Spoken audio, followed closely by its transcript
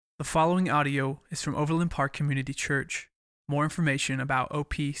The following audio is from Overland Park Community Church. More information about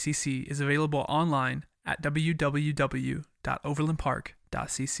OPCC is available online at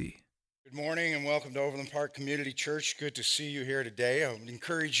www.overlandpark.cc. Good morning and welcome to Overland Park Community Church. Good to see you here today. I would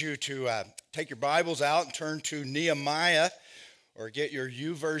encourage you to take your Bibles out and turn to Nehemiah, or get your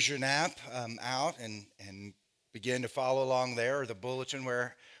YouVersion app out and begin to follow along there, or the bulletin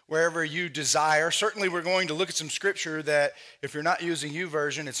wherever you desire. Certainly we're going to look at some scripture that if you're not using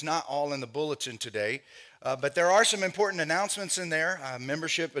YouVersion, it's not all in the bulletin today. But there are some important announcements in there.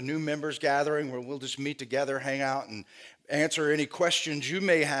 Membership, a new members gathering where we'll just meet together, hang out, and answer any questions you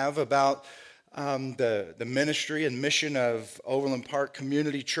may have about the ministry and mission of Overland Park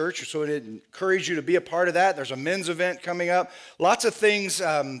Community Church. So I'd encourage you to be a part of that. There's a men's event coming up. Lots of things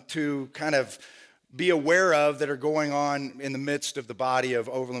to kind of be aware of that are going on in the midst of the body of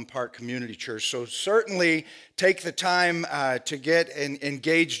Overland Park Community Church. So certainly take the time to get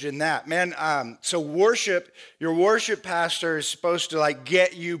engaged in that. Man, so worship, your worship pastor is supposed to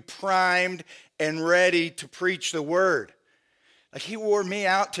get you primed and ready to preach the word. He wore me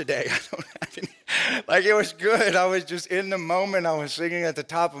out today. It was good. I was just in the moment. I was singing at the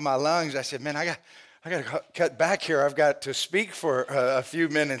top of my lungs. I said, man, I got to cut back here. I've got to speak for a few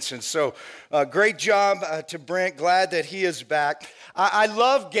minutes. And so great job to Brent. Glad that he is back. I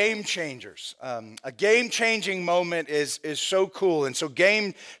love game changers. A game-changing moment is so cool. And so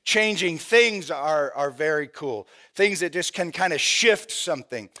game-changing things are very cool. Things that just can kind of shift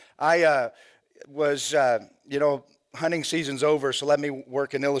something. I was, hunting season's over, so let me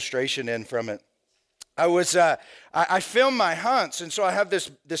work an illustration in from it. I film my hunts, and so I have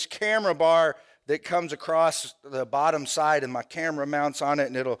this camera bar that comes across the bottom side, and my camera mounts on it,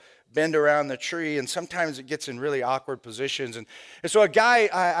 and it'll bend around the tree, and sometimes it gets in really awkward positions. And so a guy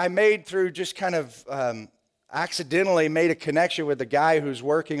I made through just kind of accidentally made a connection with a guy who's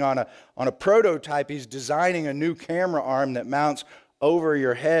working on a prototype. He's designing a new camera arm that mounts over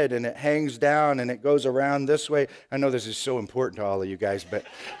your head, and it hangs down and it goes around this way. I know this is so important to all of you guys, but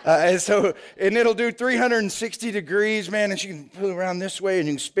and it'll do 360 degrees, man, and you can pull around this way and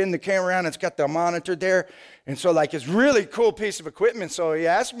you can spin the camera around. It's got the monitor there, and so it's really cool piece of equipment. So he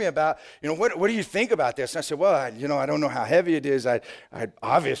asked me about, what do you think about this? And I said, well, I don't know how heavy it is. I'd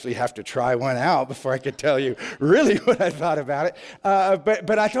obviously have to try one out before I could tell you really what I thought about it.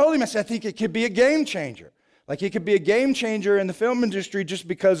 But I told him, I said, I think it could be a game changer. It could be a game changer in the film industry just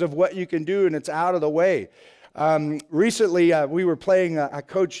because of what you can do, and it's out of the way. Recently, we were playing, I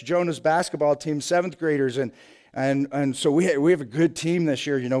coached Jonah's basketball team, 7th graders, and so we have a good team this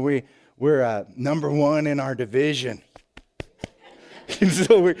year. We're number 1 in our division.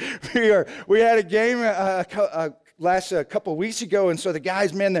 So we had a game last couple weeks ago, and so the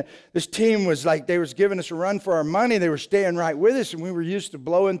guys, man, this team was they was giving us a run for our money. They were staying right with us, and we were used to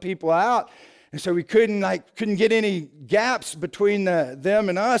blowing people out. And so we couldn't get any gaps between them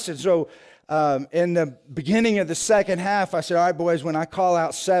and us. And so in the beginning of the second half, I said, all right, boys, when I call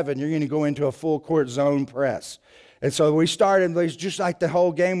out 7, you're going to go into a full court zone press. And so we started, just like the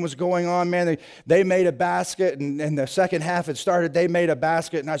whole game was going on, man. They made a basket, and the second half had started. They made a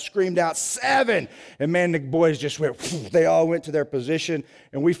basket, and I screamed out 7. And man, the boys just went, they all went to their position,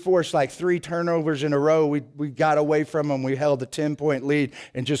 and we forced 3 turnovers in a row. We got away from them. We held a 10-point lead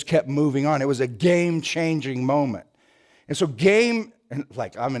and just kept moving on. It was a game-changing moment. And so I'm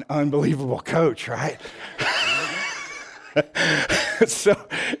an unbelievable coach, right? So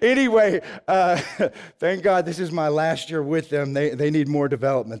anyway, thank God this is my last year with them. They need more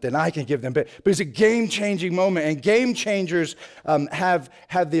development than I can give them. But it's a game-changing moment, and game changers have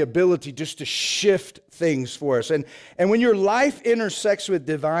the ability just to shift things for us. And when your life intersects with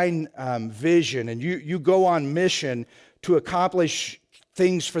divine vision, and you go on mission to accomplish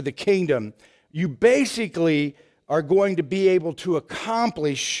things for the kingdom, you basically are going to be able to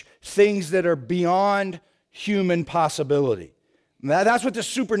accomplish things that are beyond human possibility. That's what the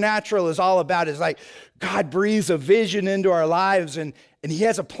supernatural is all about. Is God breathes a vision into our lives, and he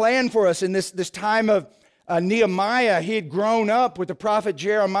has a plan for us. In this time of Nehemiah, he had grown up with the prophet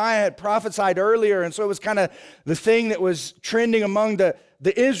Jeremiah, had prophesied earlier, and so it was kind of the thing that was trending among the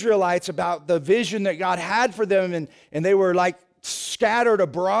Israelites about the vision that God had for them, and they were scattered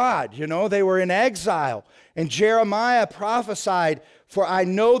abroad, they were in exile. And Jeremiah prophesied, for I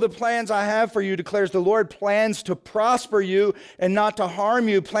know the plans I have for you, declares the Lord, plans to prosper you and not to harm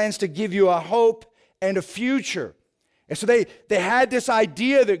you, plans to give you a hope and a future. And so they had this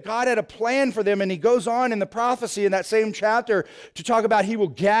idea that God had a plan for them, and he goes on in the prophecy in that same chapter to talk about he will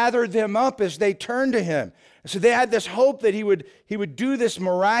gather them up as they turn to him. So they had this hope that he would do this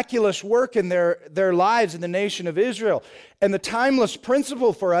miraculous work in their lives in the nation of Israel. And the timeless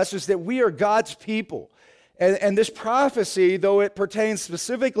principle for us is that we are God's people. And this prophecy, though it pertains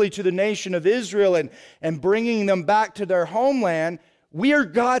specifically to the nation of Israel and bringing them back to their homeland, we are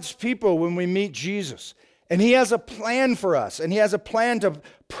God's people when we meet Jesus. And he has a plan for us. And he has a plan to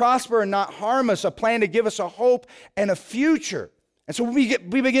prosper and not harm us, a plan to give us a hope and a future. And so we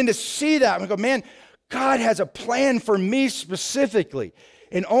begin to see that. And we go, man, God has a plan for me specifically.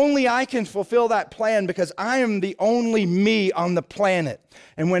 And only I can fulfill that plan because I am the only me on the planet.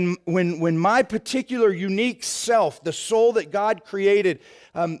 And when my particular unique self, the soul that God created,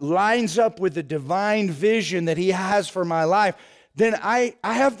 lines up with the divine vision that he has for my life, then I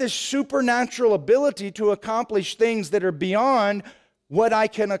have this supernatural ability to accomplish things that are beyond what I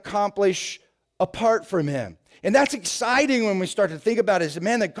can accomplish apart from him. And that's exciting when we start to think about it. Is,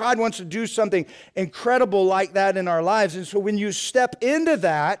 man, that God wants to do something incredible like that in our lives. And so when you step into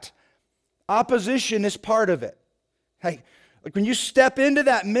that, opposition is part of it. Like when you step into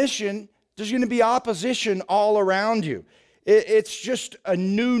that mission, there's going to be opposition all around you. It's just a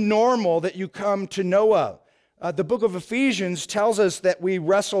new normal that you come to know of. The book of Ephesians tells us that we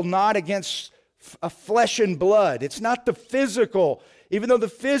wrestle not against flesh and blood. It's not the physical. Even though the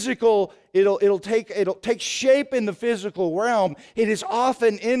physical, it'll take shape in the physical realm, it is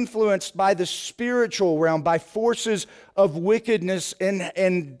often influenced by the spiritual realm, by forces of wickedness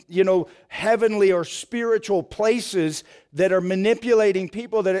in heavenly or spiritual places that are manipulating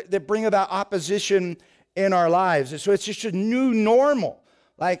people that bring about opposition in our lives. And so it's just a new normal.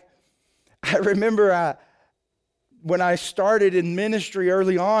 Like, I remember when I started in ministry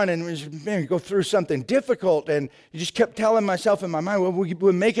early on and you go through something difficult, and you just kept telling myself in my mind, well,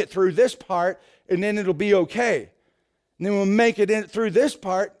 we'll make it through this part and then it'll be okay. And then we'll make it through this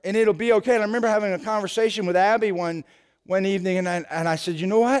part and it'll be okay. And I remember having a conversation with Abby one evening, and I said, you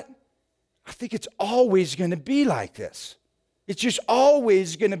know what? I think it's always going to be like this. It's just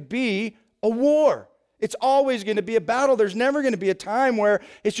always going to be a war. It's always going to be a battle. There's never going to be a time where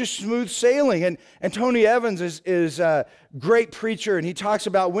it's just smooth sailing. And Tony Evans is a great preacher, and he talks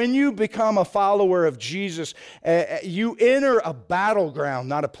about when you become a follower of Jesus, you enter a battleground,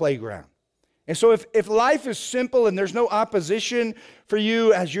 not a playground. And so if life is simple and there's no opposition for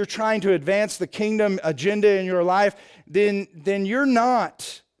you as you're trying to advance the kingdom agenda in your life, then you're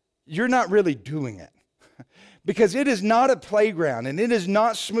not really doing it. Because it is not a playground and it is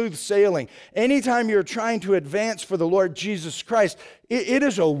not smooth sailing. Anytime you're trying to advance for the Lord Jesus Christ, it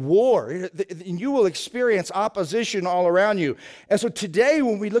is a war. And you will experience opposition all around you. And so today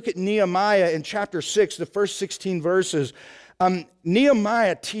when we look at Nehemiah in chapter 6, the first 16 verses,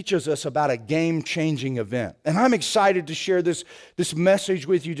 Nehemiah teaches us about a game-changing event. And I'm excited to share this message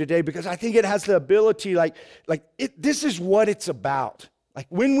with you today because I think it has the ability, this is what it's about. Like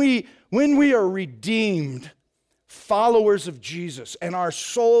when we are redeemed, followers of Jesus, and our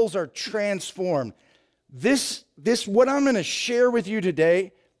souls are transformed. This what I'm going to share with you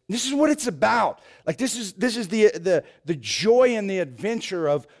today, this is what it's about. Like this is the joy and the adventure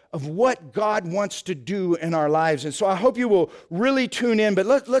of what God wants to do in our lives. And so I hope you will really tune in. But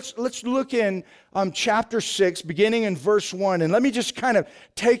let's look in chapter 6, beginning in verse 1, and let me just kind of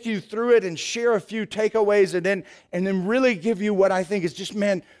take you through it and share a few takeaways, and then really give you what I think is just,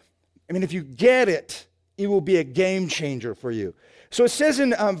 if you get it, it will be a game changer for you. So it says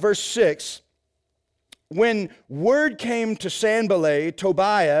in verse 6, when word came to Sanballat,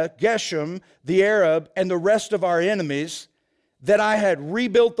 Tobiah, Geshem, the Arab, and the rest of our enemies, that I had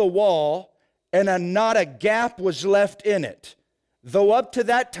rebuilt the wall, and not a gap was left in it, though up to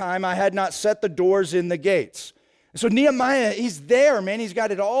that time I had not set the doors in the gates. So Nehemiah, he's there, man. He's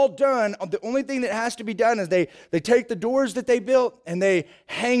got it all done. The only thing that has to be done is they take the doors that they built and they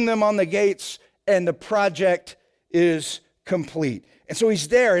hang them on the gates, and the project is complete. And so he's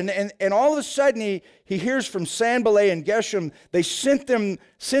there, and all of a sudden he hears from Sanballat and Geshem. They sent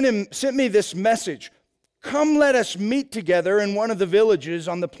me this message. Come, let us meet together in one of the villages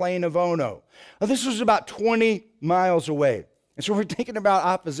on the plain of Ono. Now, this was about 20 miles away. And so we're thinking about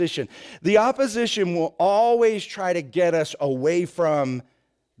opposition. The opposition will always try to get us away from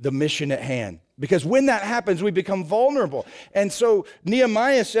the mission at hand. Because when that happens, we become vulnerable. And so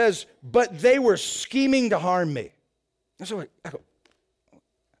Nehemiah says, but they were scheming to harm me. And so I go,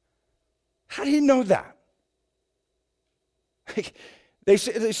 how do you know that? They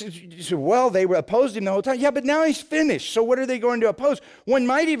said, well, they opposed him the whole time. Yeah, but now he's finished. So what are they going to oppose? One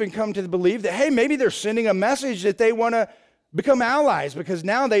might even come to believe that, hey, maybe they're sending a message that they want to become allies, because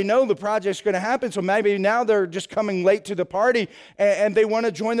now they know the project's going to happen. So maybe now they're just coming late to the party and they want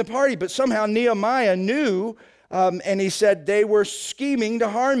to join the party. But somehow Nehemiah knew, and he said, they were scheming to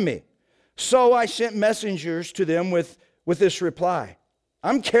harm me. So I sent messengers to them with this reply.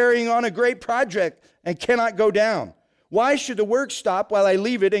 I'm carrying on a great project and cannot go down. Why should the work stop while I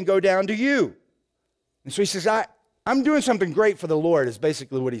leave it and go down to you? And so he says, I'm doing something great for the Lord, is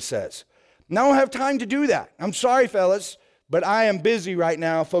basically what he says. And I don't have time to do that. I'm sorry, fellas, but I am busy right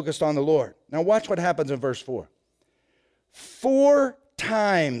now, focused on the Lord. Now watch what happens in verse 4. 4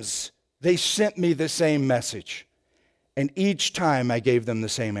 times they sent me the same message, and each time I gave them the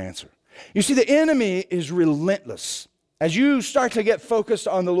same answer. You see, the enemy is relentless. As you start to get focused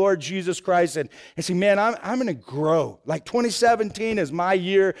on the Lord Jesus Christ and say, man, I'm going to grow. Like 2017 is my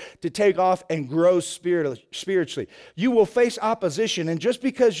year to take off and grow spiritually. You will face opposition, and just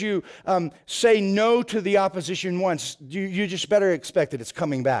because you say no to the opposition once, you just better expect that it's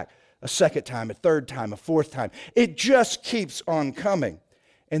coming back a second time, a third time, a fourth time. It just keeps on coming.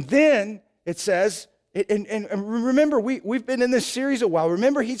 And then it says, and remember, we've been in this series a while.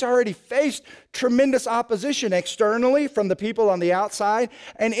 Remember, he's already faced tremendous opposition externally from the people on the outside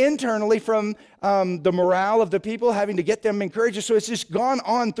and internally from the morale of the people, having to get them encouraged. So it's just gone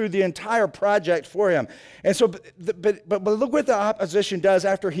on through the entire project for him. And so, but look what the opposition does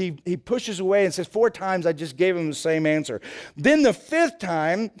after he pushes away and says, 4 times I just gave him the same answer. Then the 5th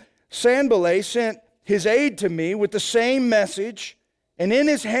time, Sanballat sent his aide to me with the same message, and in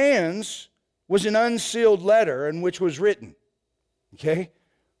his hands was an unsealed letter in which was written. Okay?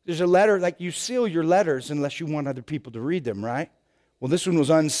 There's a letter, like you seal your letters unless you want other people to read them, right? Well, this one was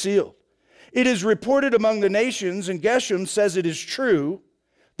unsealed. It is reported among the nations, and Geshem says it is true,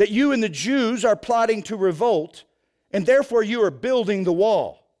 that you and the Jews are plotting to revolt, and therefore you are building the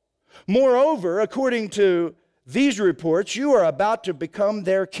wall. Moreover, according to these reports, you are about to become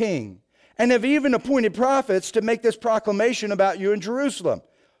their king, and have even appointed prophets to make this proclamation about you in Jerusalem.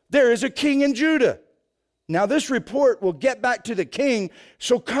 There is a king in Judah. Now this report will get back to the king,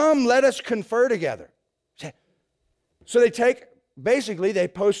 so come, let us confer together. So they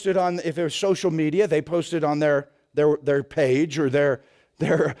posted on, if it was social media, they posted on their page or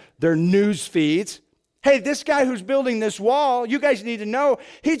their news feeds. Hey, this guy who's building this wall, you guys need to know,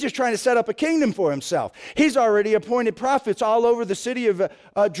 he's just trying to set up a kingdom for himself. He's already appointed prophets all over the city of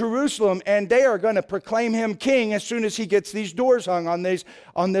Jerusalem, and they are going to proclaim him king as soon as he gets these doors hung on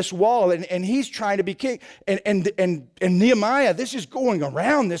this wall, and he's trying to be king. And Nehemiah, this is going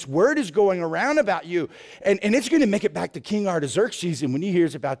around, this word is going around about you, and it's going to make it back to King Artaxerxes, and when he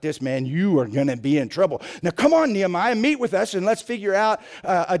hears about this, man, you are going to be in trouble. Now come on, Nehemiah, meet with us, and let's figure out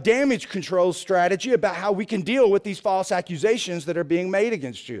a damage control strategy about how we can deal with these false accusations that are being made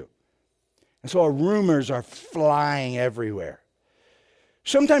against you. And so our rumors are flying everywhere.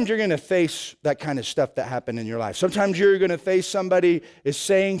 Sometimes you're going to face that kind of stuff that happened in your life. Sometimes you're going to face somebody is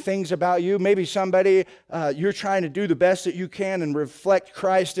saying things about you. Maybe somebody, you're trying to do the best that you can and reflect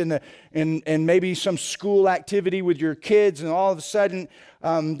Christ in maybe some school activity with your kids, and all of a sudden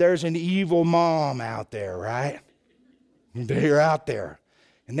there's an evil mom out there, right? They're out there.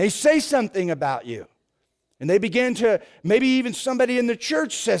 And they say something about you. And they begin to, maybe even somebody in the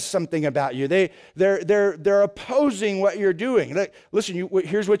church says something about you. They're opposing what you're doing. Listen,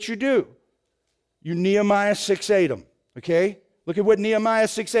 here's what you do. You Nehemiah 6:8 them, okay? Look at what Nehemiah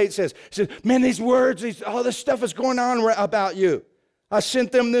 6:8 says. It says, man, these words, all this stuff is going on about you. I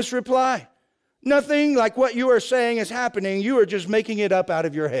sent them this reply. Nothing like what you are saying is happening. You are just making it up out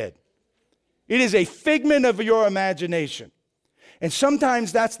of your head. It is a figment of your imagination. And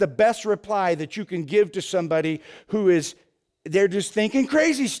sometimes that's the best reply that you can give to somebody they're just thinking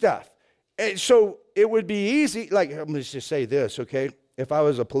crazy stuff. And so it would be easy, let's just say this, okay? If I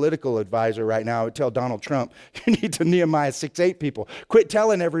was a political advisor right now, I would tell Donald Trump, you need to Nehemiah 6:8 people. Quit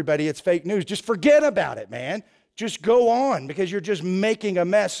telling everybody it's fake news. Just forget about it, man. Just go on, because you're just making a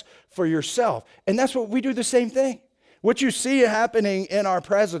mess for yourself. And that's what we do, the same thing. What you see happening in our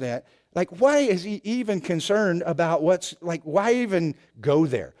president, why is he even concerned about why even go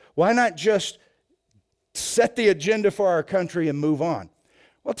there? Why not just set the agenda for our country and move on?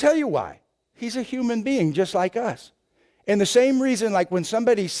 Well, I'll tell you why. He's a human being just like us. And the same reason, when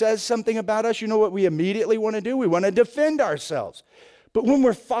somebody says something about us, you know what we immediately want to do? We want to defend ourselves. But when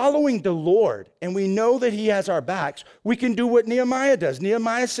we're following the Lord and we know that he has our backs, we can do what Nehemiah does.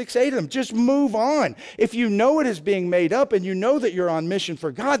 Nehemiah 6:8 of them, just move on. If you know it is being made up and you know that you're on mission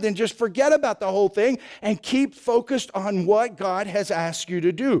for God, then just forget about the whole thing and keep focused on what God has asked you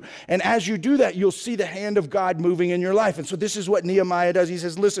to do. And as you do that, you'll see the hand of God moving in your life. And so this is what Nehemiah does. He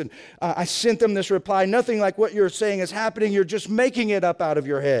says, listen, I sent them this reply. Nothing like what you're saying is happening. You're just making it up out of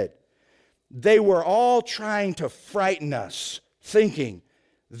your head. They were all trying to frighten us, thinking,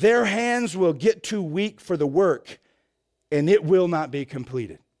 their hands will get too weak for the work and it will not be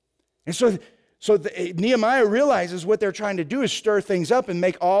completed. And so Nehemiah realizes what they're trying to do is stir things up and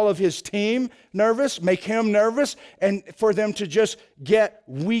make all of his team nervous, make him nervous, and for them to just get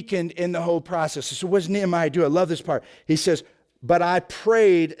weakened in the whole process. So what does Nehemiah do? I love this part. He says, but I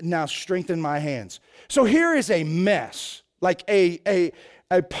prayed, now strengthen my hands. So here is a mess, like a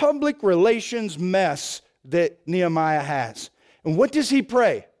public relations mess that Nehemiah has. And what does he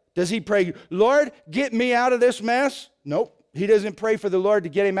pray? Does he pray, Lord, get me out of this mess? Nope. He doesn't pray for the Lord to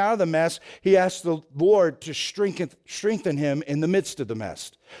get him out of the mess. He asks the Lord to strengthen him in the midst of the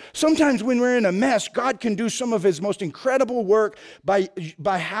mess. Sometimes when we're in a mess, God can do some of his most incredible work by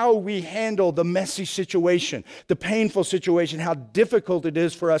how we handle the messy situation, the painful situation, how difficult it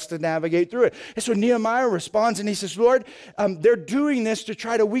is for us to navigate through it. And so Nehemiah responds and he says, Lord, they're doing this to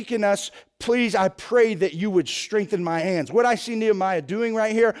try to weaken us. Please, I pray that you would strengthen my hands. What I see Nehemiah doing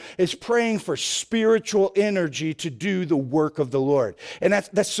right here is praying for spiritual energy to do the work of the Lord. And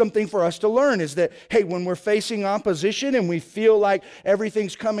that's something for us to learn is that, hey, when we're facing opposition and we feel like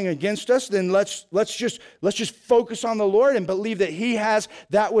everything's coming against us, then let's just focus on the Lord and believe that he has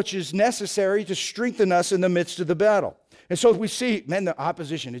that which is necessary to strengthen us in the midst of the battle. And so we see, man, the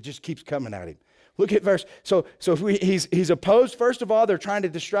opposition, it just keeps coming at him. Look at verse, so he's opposed. First of all, they're trying to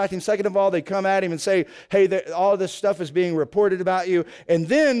distract him. Second of all, they come at him and say, hey, all this stuff is being reported about you. And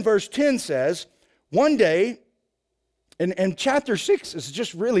then verse 10 says, one day, and chapter 6 is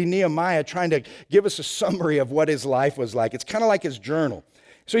just really Nehemiah trying to give us a summary of what his life was like. It's kind of like his journal.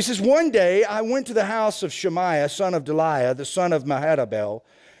 So he says, one day I went to the house of Shemaiah, son of Delaiah, the son of Mehetabel,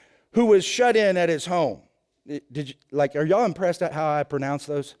 who was shut in at his home. Are y'all impressed at how I pronounce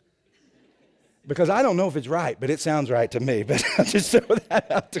those? Because I don't know if it's right, but it sounds right to me. But I'll just throw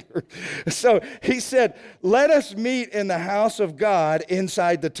that out there. So he said, let us meet in the house of God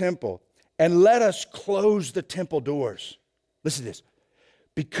inside the temple, and let us close the temple doors. Listen to this.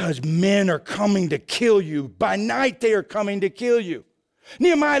 Because men are coming to kill you. By night they are coming to kill you.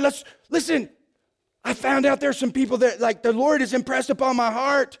 Nehemiah, listen. I found out there's some people that, like, the Lord has impressed upon my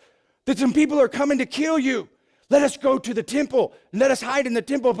heart that some people are coming to kill you. Let us go to the temple. Let us hide in the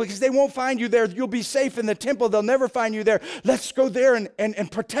temple because they won't find you there. You'll be safe in the temple. They'll never find you there. Let's go there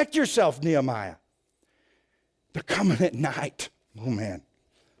and protect yourself, Nehemiah. They're coming at night. Oh, man.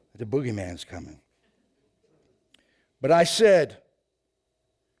 The boogeyman's coming. But I said,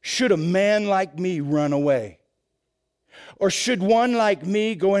 should a man like me run away? Or should one like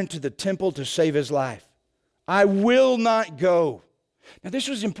me go into the temple to save his life? I will not go. Now, this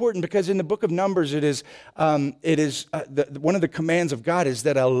was important because in the book of Numbers, one of the commands of God is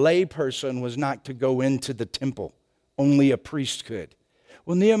that a lay person was not to go into the temple. Only a priest could.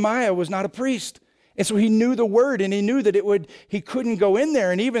 Well, Nehemiah was not a priest. And so he knew the word and he knew that he couldn't go in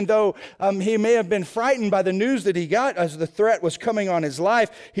there. And even though he may have been frightened by the news that he got as the threat was coming on his life,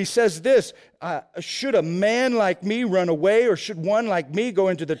 he says this, should a man like me run away or should one like me go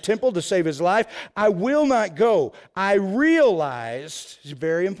into the temple to save his life? I will not go. I realized, it's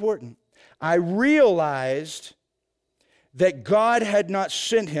very important, I realized that God had not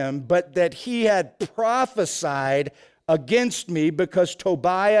sent him, but that he had prophesied against me because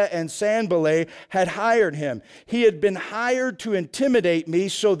Tobiah and Sanballat had hired him. He had been hired to intimidate me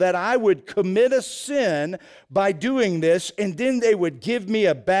so that I would commit a sin by doing this, and then they would give me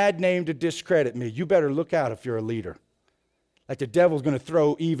a bad name to discredit me. You better look out if you're a leader. Like the devil's going to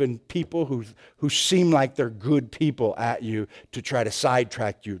throw even people who seem like they're good people at you to try to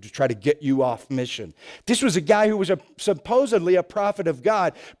sidetrack you, to try to get you off mission. This was a guy who was supposedly a prophet of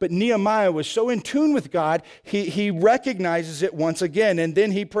God, but Nehemiah was so in tune with God, he recognizes it once again, and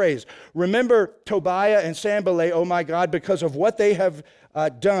then he prays. Remember Tobiah and Sanballat, oh my God, because of what they have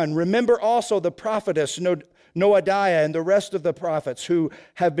done. Remember also the prophetess Noadiah and the rest of the prophets who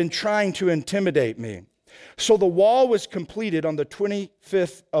have been trying to intimidate me. So the wall was completed on the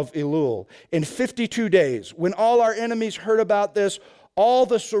 25th of Elul in 52 days. When all our enemies heard about this, all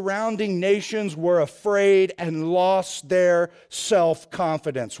the surrounding nations were afraid and lost their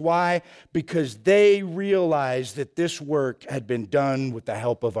self-confidence. Why? Because they realized that this work had been done with the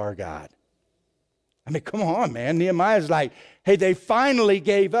help of our God. I mean, come on, man. Nehemiah's like, hey, they finally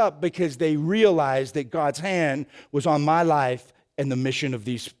gave up because they realized that God's hand was on my life and the mission of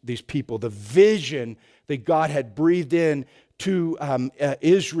these people. The vision that God had breathed in to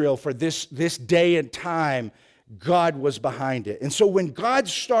Israel for this day and time, God was behind it. And so when God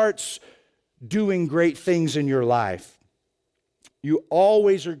starts doing great things in your life, you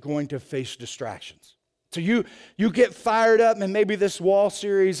always are going to face distractions. So you get fired up, and maybe this wall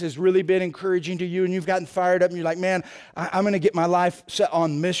series has really been encouraging to you, and you've gotten fired up, and you're like, man, I'm going to get my life set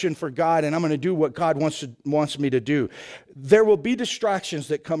on mission for God, and I'm going to do what God wants me to do. There will be distractions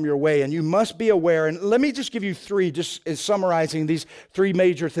that come your way, and you must be aware. And let me just give you three, just as summarizing these three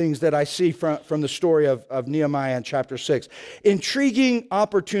major things that I see from the story of Nehemiah in chapter 6. Intriguing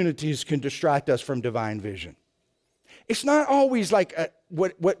opportunities can distract us from divine vision. It's not always like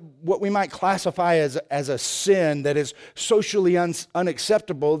what we might classify as a sin that is socially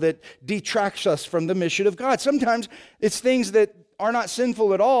unacceptable that detracts us from the mission of God. Sometimes it's things that are not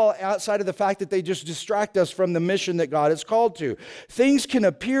sinful at all outside of the fact that they just distract us from the mission that God has called to. Things can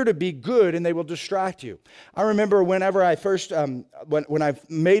appear to be good and they will distract you. I remember whenever I first, when I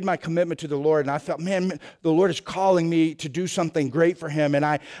made my commitment to the Lord and I felt, man, the Lord is calling me to do something great for Him, and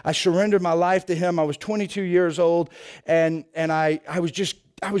I surrendered my life to Him. I was 22 years old, and I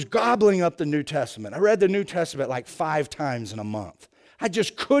was gobbling up the New Testament. I read the New Testament like 5 times in a month. I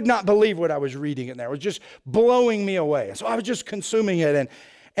just could not believe what I was reading in there. It was just blowing me away. So I was just consuming it.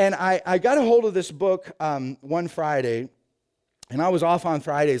 And I got a hold of this book one Friday, and I was off on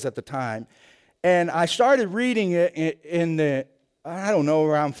Fridays at the time. And I started reading it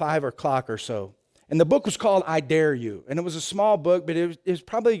around 5 o'clock or so. And the book was called I Dare You. And it was a small book, but it was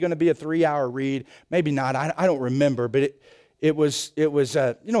probably going to be a 3-hour read. Maybe not. I don't remember. But it was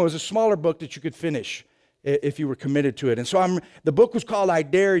a smaller book that you could finish if you were committed to it. And so the book was called I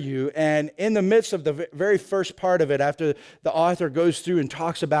Dare You, and in the midst of the very first part of it, after the author goes through and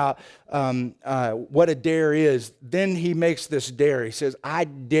talks about what a dare is, then he makes this dare. He says, I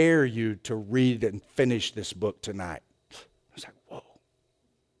dare you to read and finish this book tonight. I was like, whoa,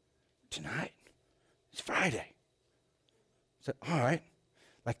 tonight? It's Friday. I said, all right.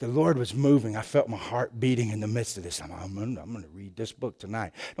 Like the Lord was moving. I felt my heart beating in the midst of this. I'm going to read this book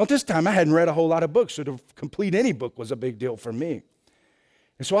tonight. Now, at this time, I hadn't read a whole lot of books, so to complete any book was a big deal for me.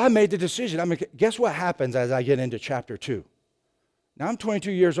 And so I made the decision. Guess what happens as I get into chapter 2? Now, I'm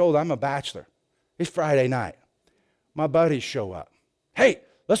 22 years old. I'm a bachelor. It's Friday night. My buddies show up. Hey,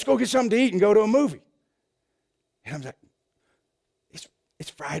 let's go get something to eat and go to a movie. And I'm like, it's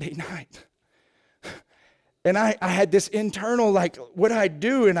Friday night. And I had this internal, like, what do I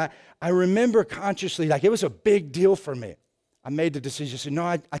do? And I remember consciously, like, it was a big deal for me. I made the decision, I said, no,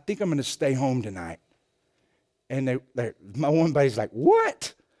 I think I'm going to stay home tonight. And my one buddy's like,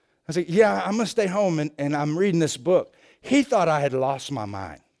 what? I said, yeah, I'm going to stay home, and I'm reading this book. He thought I had lost my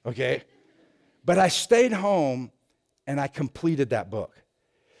mind, okay? But I stayed home, and I completed that book.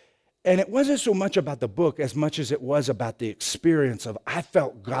 And it wasn't so much about the book as much as it was about the experience of I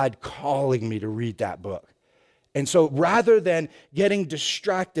felt God calling me to read that book. And so rather than getting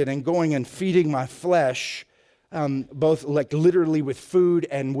distracted and going and feeding my flesh, both like literally with food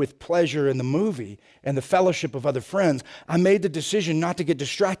and with pleasure in the movie and the fellowship of other friends, I made the decision not to get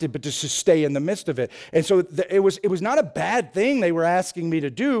distracted, but just to stay in the midst of it. And so it was not a bad thing they were asking me to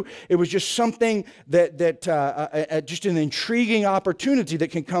do. It was just something that just an intriguing opportunity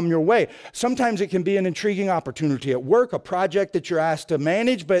that can come your way. Sometimes it can be an intriguing opportunity at work, a project that you're asked to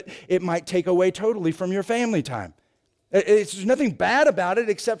manage, but it might take away totally from your family time. There's nothing bad about it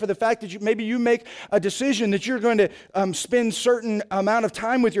except for the fact that maybe you make a decision that you're going to spend certain amount of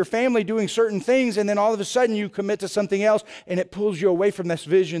time with your family doing certain things, and then all of a sudden you commit to something else, and it pulls you away from this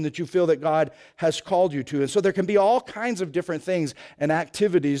vision that you feel that God has called you to. And so there can be all kinds of different things and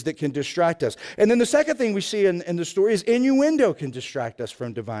activities that can distract us. And then the second thing we see in the story is innuendo can distract us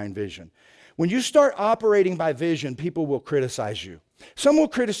from divine vision. When you start operating by vision, people will criticize you. Some will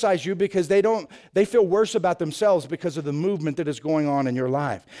criticize you because they feel worse about themselves because of the movement that is going on in your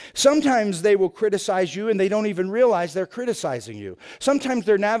life. Sometimes they will criticize you and they don't even realize they're criticizing you. Sometimes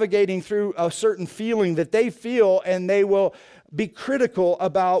they're navigating through a certain feeling that they feel, and they will be critical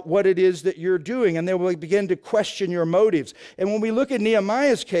about what it is that you're doing, and they will begin to question your motives. And when we look at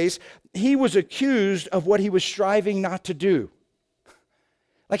Nehemiah's case, he was accused of what he was striving not to do.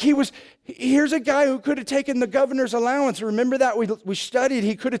 Like here's a guy who could have taken the governor's allowance. Remember that? We studied.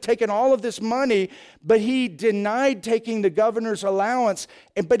 He could have taken all of this money, but he denied taking the governor's allowance.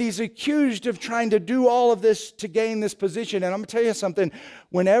 But he's accused of trying to do all of this to gain this position. And I'm going to tell you something.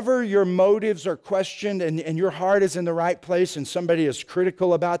 Whenever your motives are questioned and your heart is in the right place and somebody is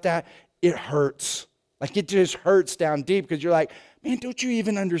critical about that, it hurts. Like it just hurts down deep because you're like, man, don't you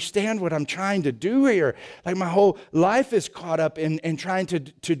even understand what I'm trying to do here? Like my whole life is caught up in trying to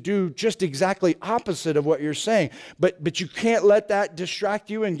do just exactly opposite of what you're saying. But you can't let that distract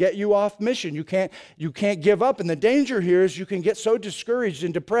you and get you off mission. You can't give up. And the danger here is you can get so discouraged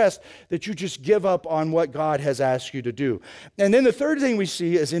and depressed that you just give up on what God has asked you to do. And then the third thing we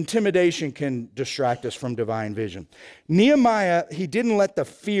see is intimidation can distract us from divine vision. Nehemiah, he didn't let the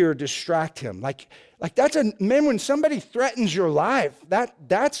fear distract him. Like man, when somebody threatens your life,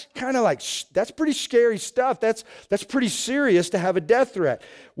 that's kind of like, that's pretty scary stuff. That's pretty serious to have a death threat.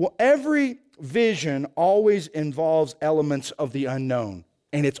 Well, every vision always involves elements of the unknown,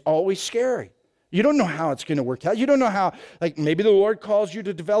 and it's always scary. You don't know how it's going to work out. You don't know how, like maybe the Lord calls you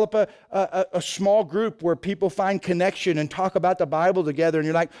to develop a small group where people find connection and talk about the Bible together, and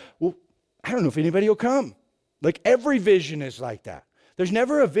you're like, well, I don't know if anybody will come. Like every vision is like that. There's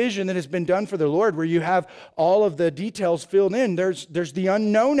never a vision that has been done for the Lord where you have all of the details filled in. There's the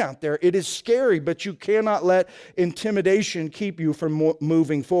unknown out there. It is scary, but you cannot let intimidation keep you from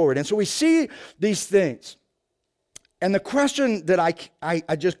moving forward. And so we see these things. And the question that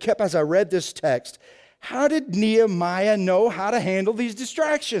I just kept as I read this text, how did Nehemiah know how to handle these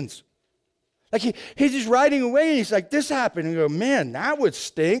distractions? Like he's just writing away and he's like, this happened. And you go, man, that would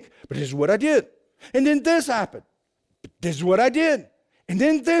stink, but this is what I did. And then this happened, but this is what I did. And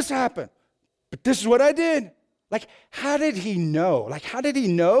then this happened, but this is what I did. Like, how did he know? Like, how did he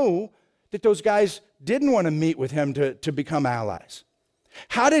know that those guys didn't want to meet with him to become allies?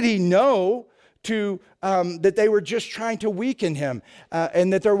 How did he know that they were just trying to weaken him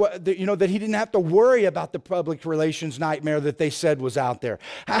and that that he didn't have to worry about the public relations nightmare that they said was out there?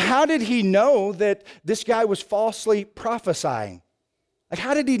 How did he know that this guy was falsely prophesying? Like,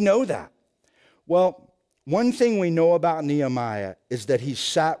 how did he know that? Well, one thing we know about Nehemiah is that he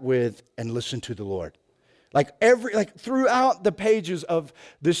sat with and listened to the Lord. Like throughout the pages of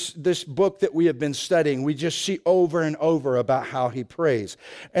this book that we have been studying, we just see over and over about how he prays.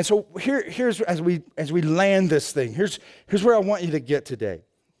 And so here's as we land this thing, here's where I want you to get today.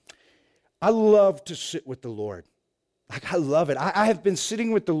 I love to sit with the Lord. Like I love it. I have been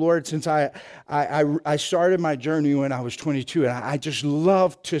sitting with the Lord since I started my journey when I was 22, and I just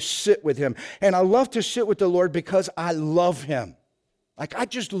love to sit with him. And I love to sit with the Lord because I love him. Like I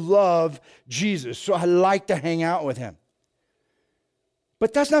just love Jesus, so I like to hang out with him.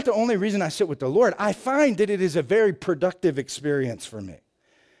 But that's not the only reason I sit with the Lord. I find that it is a very productive experience for me.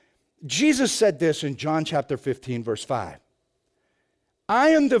 Jesus said this in John chapter 15, verse 5. I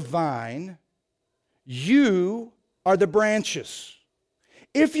am the vine, you are the branches.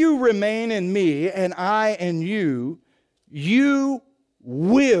 If you remain in me and I in you, you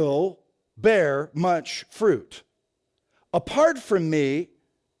will bear much fruit. Apart from me,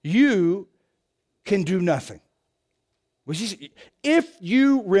 you can do nothing. If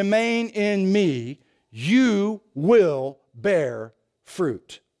you remain in me, you will bear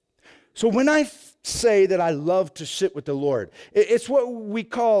fruit. So when I say that I love to sit with the Lord, it's what we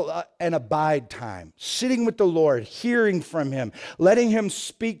call an abide time. Sitting with the Lord, hearing from him, letting him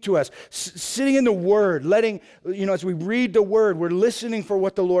speak to us, sitting in the Word, as we read the Word, we're listening for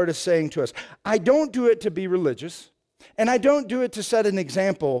what the Lord is saying to us. I don't do it to be religious, and I don't do it to set an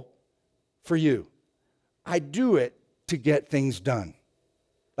example for you. I do it to get things done.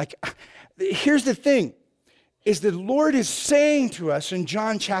 Like, here's the thing, is the Lord is saying to us in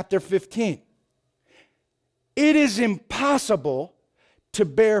John chapter 15, it is impossible to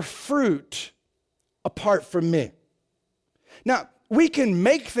bear fruit apart from me. Now, we can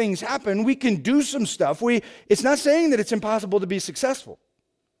make things happen. We can do some stuff. It's not saying that it's impossible to be successful.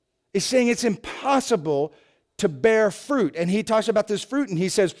 It's saying it's impossible to bear fruit. And he talks about this fruit, and he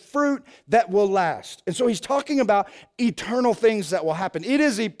says fruit that will last. And so he's talking about eternal things that will happen. It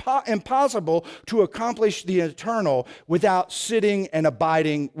is impossible to accomplish the eternal without sitting and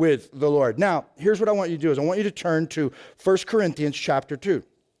abiding with the Lord. Now, here's what I want you to do is I want you to turn to 1 Corinthians chapter 2.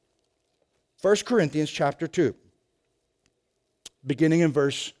 1 Corinthians chapter 2, beginning in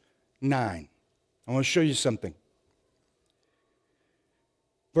verse 9. I want to show you something.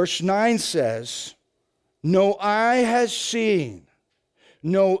 Verse 9 says, no eye has seen,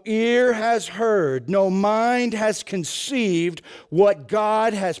 no ear has heard, no mind has conceived what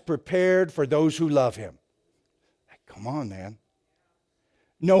God has prepared for those who love him. Come on, man.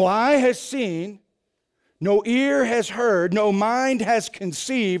 No eye has seen, no ear has heard, no mind has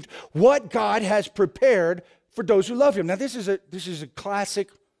conceived what God has prepared for those who love him. Now, this is a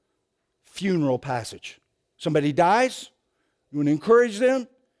classic funeral passage. Somebody dies, you want to encourage them,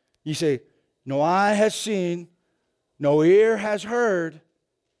 you say, no eye has seen, no ear has heard,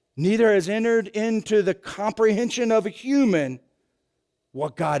 neither has entered into the comprehension of a human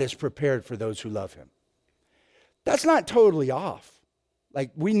what God has prepared for those who love him. That's not totally off.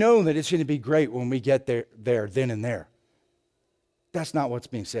 Like, we know that it's going to be great when we get there then and there. That's not what's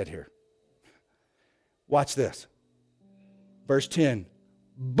being said here. Watch this. Verse 10.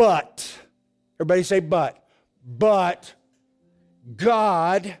 But, everybody say but. But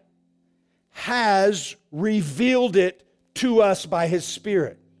God has revealed it to us by his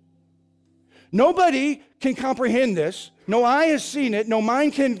Spirit. Nobody can comprehend this. No eye has seen it. No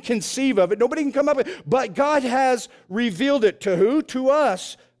mind can conceive of it. Nobody can come up with it. But God has revealed it to who? To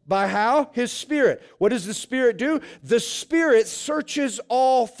us. By how? His Spirit. What does the Spirit do? The Spirit searches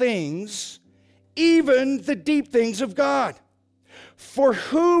all things, even the deep things of God. For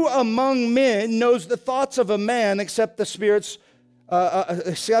who among men knows the thoughts of a man except the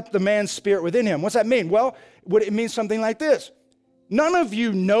man's spirit within him? What's that mean? Well, it means something like this. None of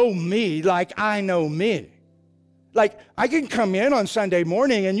you know me like I know me. Like, I can come in on Sunday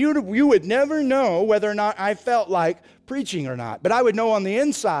morning and you would never know whether or not I felt like preaching or not. But I would know on the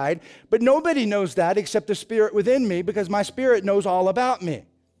inside, but nobody knows that except the Spirit within me, because my Spirit knows all about me.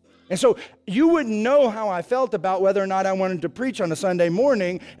 And so you wouldn't know how I felt about whether or not I wanted to preach on a Sunday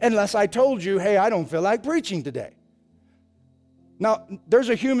morning unless I told you, hey, I don't feel like preaching today. Now, there's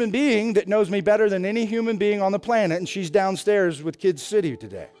a human being that knows me better than any human being on the planet, and she's downstairs with Kids City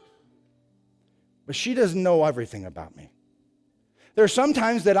today. But she doesn't know everything about me. There are some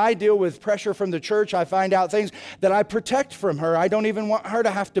times that I deal with pressure from the church. I find out things that I protect from her. I don't even want her to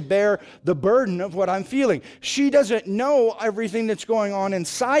have to bear the burden of what I'm feeling. She doesn't know everything that's going on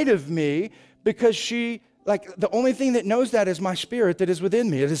inside of me, because the only thing that knows that is my spirit that is within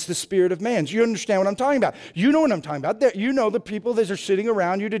me. It is the spirit of man. Do you understand what I'm talking about? You know what I'm talking about. You know the people that are sitting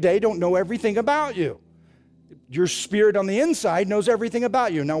around you today don't know everything about you. Your spirit on the inside knows everything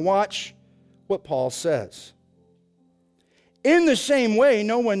about you. Now watch what Paul says. In the same way,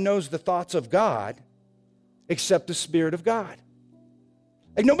 no one knows the thoughts of God except the Spirit of God.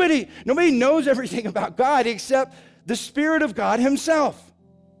 Like, nobody knows everything about God except the Spirit of God himself.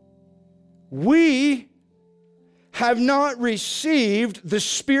 We have not received the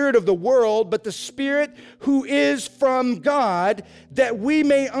spirit of the world, but the Spirit who is from God, that we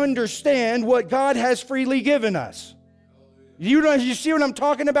may understand what God has freely given us. You see what I'm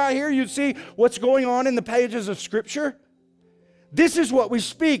talking about here? You see what's going on in the pages of Scripture? This is what we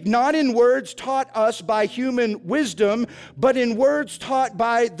speak, not in words taught us by human wisdom, but in words taught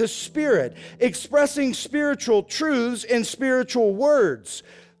by the Spirit, expressing spiritual truths in spiritual words.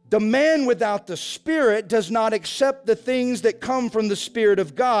 The man without the Spirit does not accept the things that come from the Spirit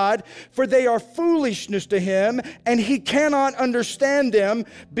of God, for they are foolishness to him, and he cannot understand them,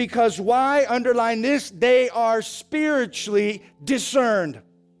 because why? Underline this, they are spiritually discerned.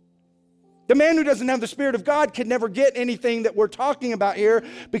 The man who doesn't have the Spirit of God can never get anything that we're talking about here,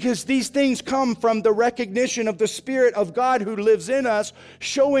 because these things come from the recognition of the Spirit of God who lives in us,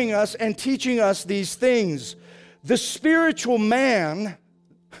 showing us and teaching us these things. The spiritual man,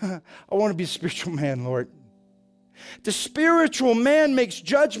 I want to be a spiritual man, Lord. The spiritual man makes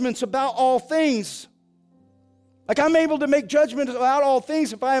judgments about all things. Like, I'm able to make judgments about all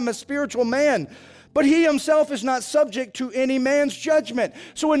things if I am a spiritual man. But he himself is not subject to any man's judgment.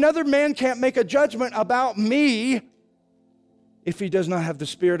 So another man can't make a judgment about me if he does not have the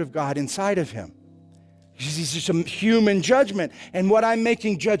Spirit of God inside of him. He's just a human judgment. And what I'm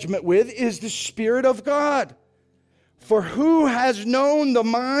making judgment with is the Spirit of God. For who has known the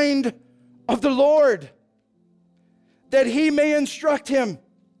mind of the Lord, that he may instruct him?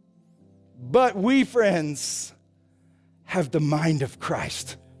 But we, friends, have the mind of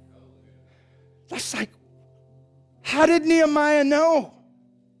Christ. That's like, how did Nehemiah know?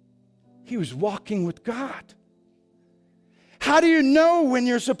 He was walking with God. How do you know when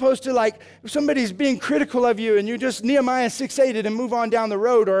you're supposed to, like, if somebody's being critical of you and you just Nehemiah 6:8 it and move on down the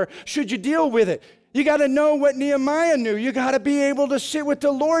road, or should you deal with it? You got to know what Nehemiah knew. You got to be able to sit with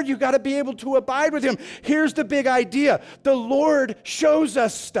the Lord. You got to be able to abide with him. Here's the big idea. The Lord shows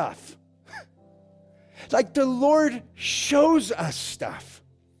us stuff. Like, the Lord shows us stuff.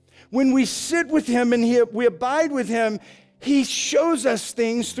 When we sit with him and we abide with him, he shows us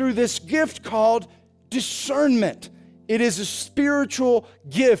things through this gift called discernment. It is a spiritual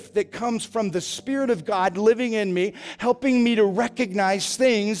gift that comes from the Spirit of God living in me, helping me to recognize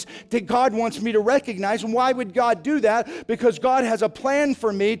things that God wants me to recognize. And why would God do that? Because God has a plan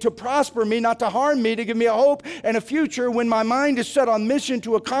for me to prosper me, not to harm me, to give me a hope and a future. When my mind is set on mission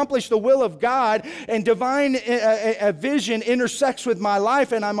to accomplish the will of God and divine a vision intersects with my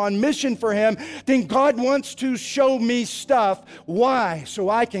life and I'm on mission for Him, then God wants to show me stuff. Why? So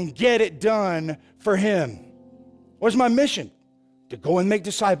I can get it done for Him. What's my mission? To go and make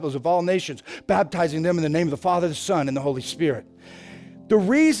disciples of all nations, baptizing them in the name of the Father, the Son, and the Holy Spirit. The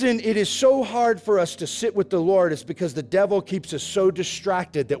reason it is so hard for us to sit with the Lord is because the devil keeps us so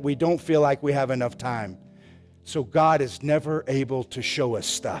distracted that we don't feel like we have enough time. So God is never able to show us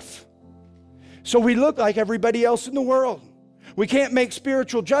stuff. So we look like everybody else in the world. We can't make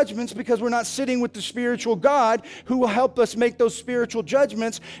spiritual judgments because we're not sitting with the spiritual God who will help us make those spiritual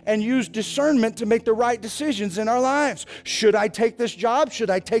judgments and use discernment to make the right decisions in our lives. Should I take this job? Should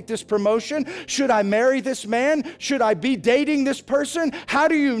I take this promotion? Should I marry this man? Should I be dating this person? How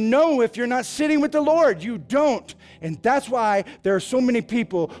do you know if you're not sitting with the Lord? You don't. And that's why there are so many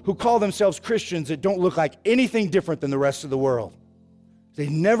people who call themselves Christians that don't look like anything different than the rest of the world. They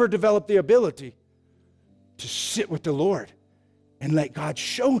never develop the ability to sit with the Lord and let God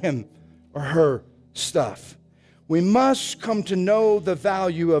show him or her stuff. We must come to know the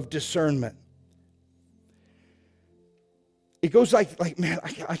value of discernment. It goes like man,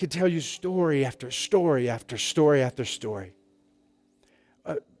 I could tell you story after story after story after story.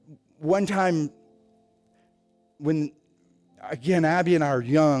 One time when, again, Abby and I are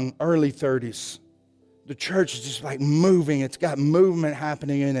young, early 30s, the church is just like moving. It's got movement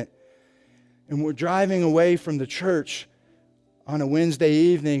happening in it. And we're driving away from the church on a Wednesday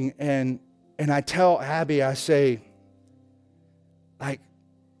evening, and I tell Abby, I say, like,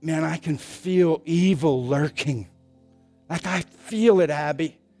 man, I can feel evil lurking. Like, I feel it,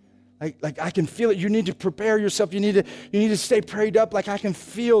 Abby. Like I can feel it. You need to prepare yourself. You need to stay prayed up. Like, I can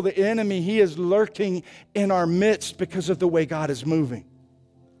feel the enemy. He is lurking in our midst because of the way God is moving.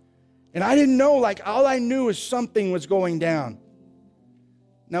 And I didn't know, like, all I knew is something was going down.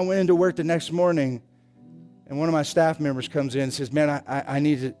 And I went into work the next morning, and one of my staff members comes in and says, man, I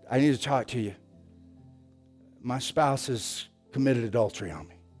need to talk to you. My spouse has committed adultery on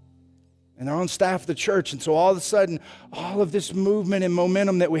me. And they're on staff of the church. And so all of a sudden, all of this movement and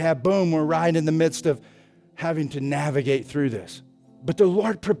momentum that we have, boom, we're right in the midst of having to navigate through this. But the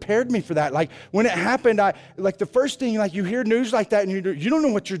Lord prepared me for that. Like, when it happened, the first thing, like, you hear news like that and you don't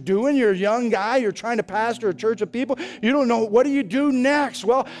know what you're doing. You're a young guy. You're trying to pastor a church of people. You don't know, what do you do next?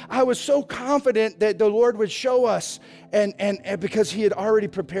 Well, I was so confident that the Lord would show us, and because He had already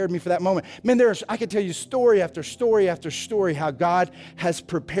prepared me for that moment. Man, I could tell you story after story after story how God has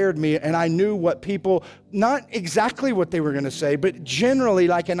prepared me, and I knew what people, not exactly what they were going to say, but generally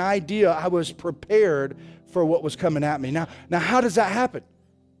like an idea. I was prepared for what was coming at me. Now, how does that happen?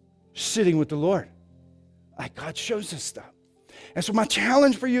 Sitting with the Lord. Like, God shows us stuff. And so my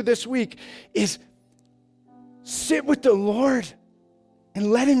challenge for you this week is sit with the Lord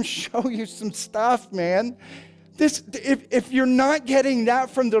and let Him show you some stuff, man. If you're not getting that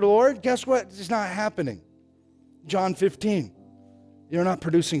from the Lord, guess what? It's not happening. John 15. You're not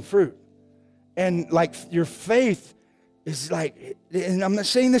producing fruit. And like, your faith is like, and I'm not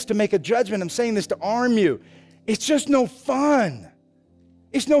saying this to make a judgment, I'm saying this to arm you. It's just no fun.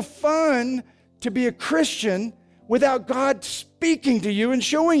 It's no fun to be a Christian without God speaking to you and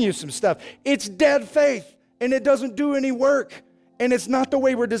showing you some stuff. It's dead faith, and it doesn't do any work. And it's not the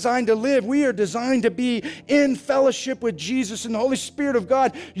way we're designed to live. We are designed to be in fellowship with Jesus and the Holy Spirit of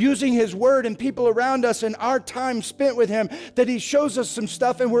God, using His Word and people around us and our time spent with Him, that He shows us some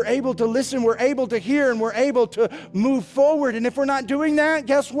stuff and we're able to listen, we're able to hear, and we're able to move forward. And if we're not doing that,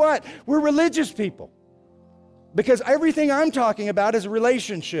 guess what? We're religious people. Because everything I'm talking about is a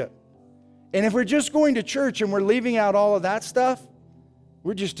relationship. And if we're just going to church and we're leaving out all of that stuff,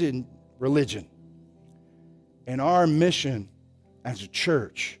 we're just in religion. And our mission as a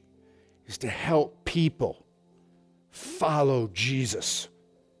church is to help people follow Jesus,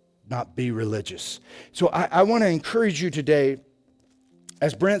 not be religious. So I want to encourage you today,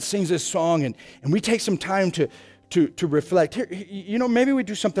 as Brent sings this song, and we take some time to reflect. Here, maybe we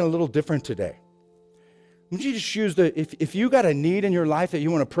do something a little different today. Would you just use if you got a need in your life that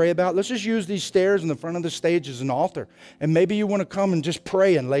you want to pray about, let's just use these stairs in the front of the stage as an altar. And maybe you want to come and just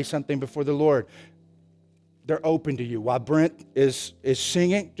pray and lay something before the Lord. they're open to you. While Brent is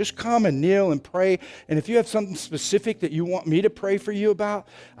singing, just come and kneel and pray. And if you have something specific that you want me to pray for you about,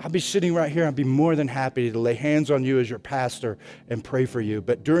 I'll be sitting right here. I'll be more than happy to lay hands on you as your pastor and pray for you.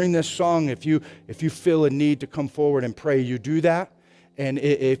 But during this song, if you feel a need to come forward and pray, you do that. And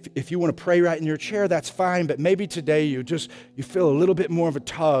if you want to pray right in your chair, that's fine. But maybe today you feel a little bit more of a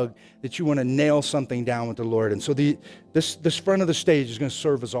tug that you want to nail something down with the Lord. And so this front of the stage is going to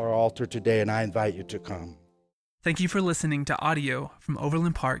serve as our altar today, and I invite you to come. Thank you for listening to audio from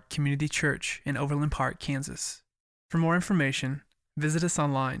Overland Park Community Church in Overland Park, Kansas. For more information, visit us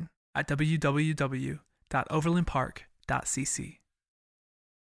online at www.overlandpark.cc.